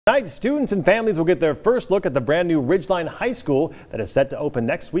Tonight, students and families will get their first look at the brand new Ridgeline High School that is set to open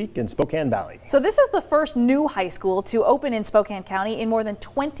next week in Spokane Valley. So this is the first new high school to open in Spokane County in more than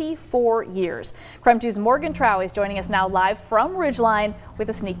 24 years. KREM 2's Morgan Trow is joining us now live from Ridgeline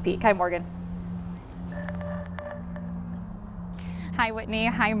with a sneak peek. Hi, Morgan. Hi Whitney,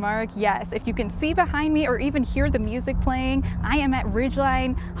 hi Mark. Yes, if you can see behind me or even hear the music playing, I am at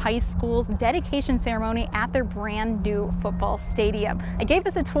Ridgeline High School's dedication ceremony at their brand new football stadium. I gave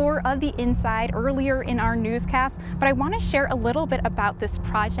us a tour of the inside earlier in our newscast, but I want to share a little bit about this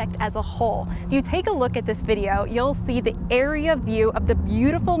project as a whole. If you take a look at this video, you'll see the area view of the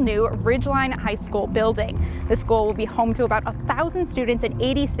beautiful new Ridgeline High School building. The school will be home to about 1,000 students and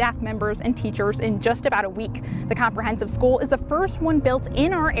 80 staff members and teachers in just about a week. The comprehensive school is the first one built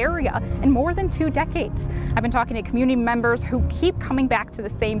in our area in more than 2 decades. I've been talking to community members who keep coming back to the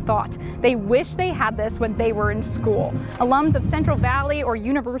same thought. They wish they had this when they were in school. Alums of Central Valley or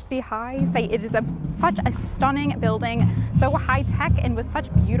University High say it is such a stunning building, so high-tech and with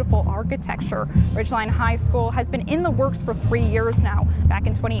such beautiful architecture. Ridgeline High School has been in the works for 3 years now. Back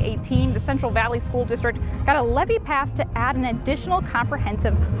in 2018, the Central Valley School District got a levy passed to add an additional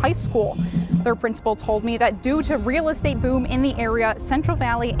comprehensive high school. Their principal told me that due to real estate boom in the area, Central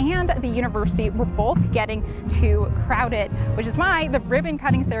Valley and the university were both getting too crowded, which is why the ribbon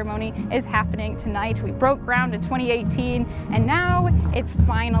cutting ceremony is happening tonight. We broke ground in 2018 and now it's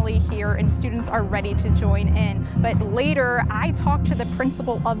finally here and students are ready to join in. But later I talked to the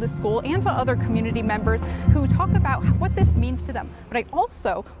principal of the school and to other community members who talk about what this means to them. But I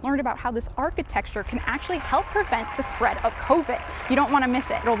also learned about how this architecture can actually help prevent the spread of COVID. You don't want to miss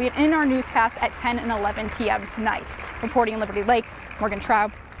it. It'll be in our newscast at 10 and 11 p.m. tonight. Reporting in Liberty Lake, Morgan Trow,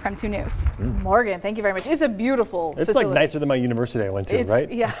 KREM 2 News. Morgan, thank you very much. It's a beautiful facility. Like nicer than my university I went to,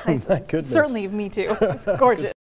 right? Yeah, My goodness. Certainly me too. It's gorgeous.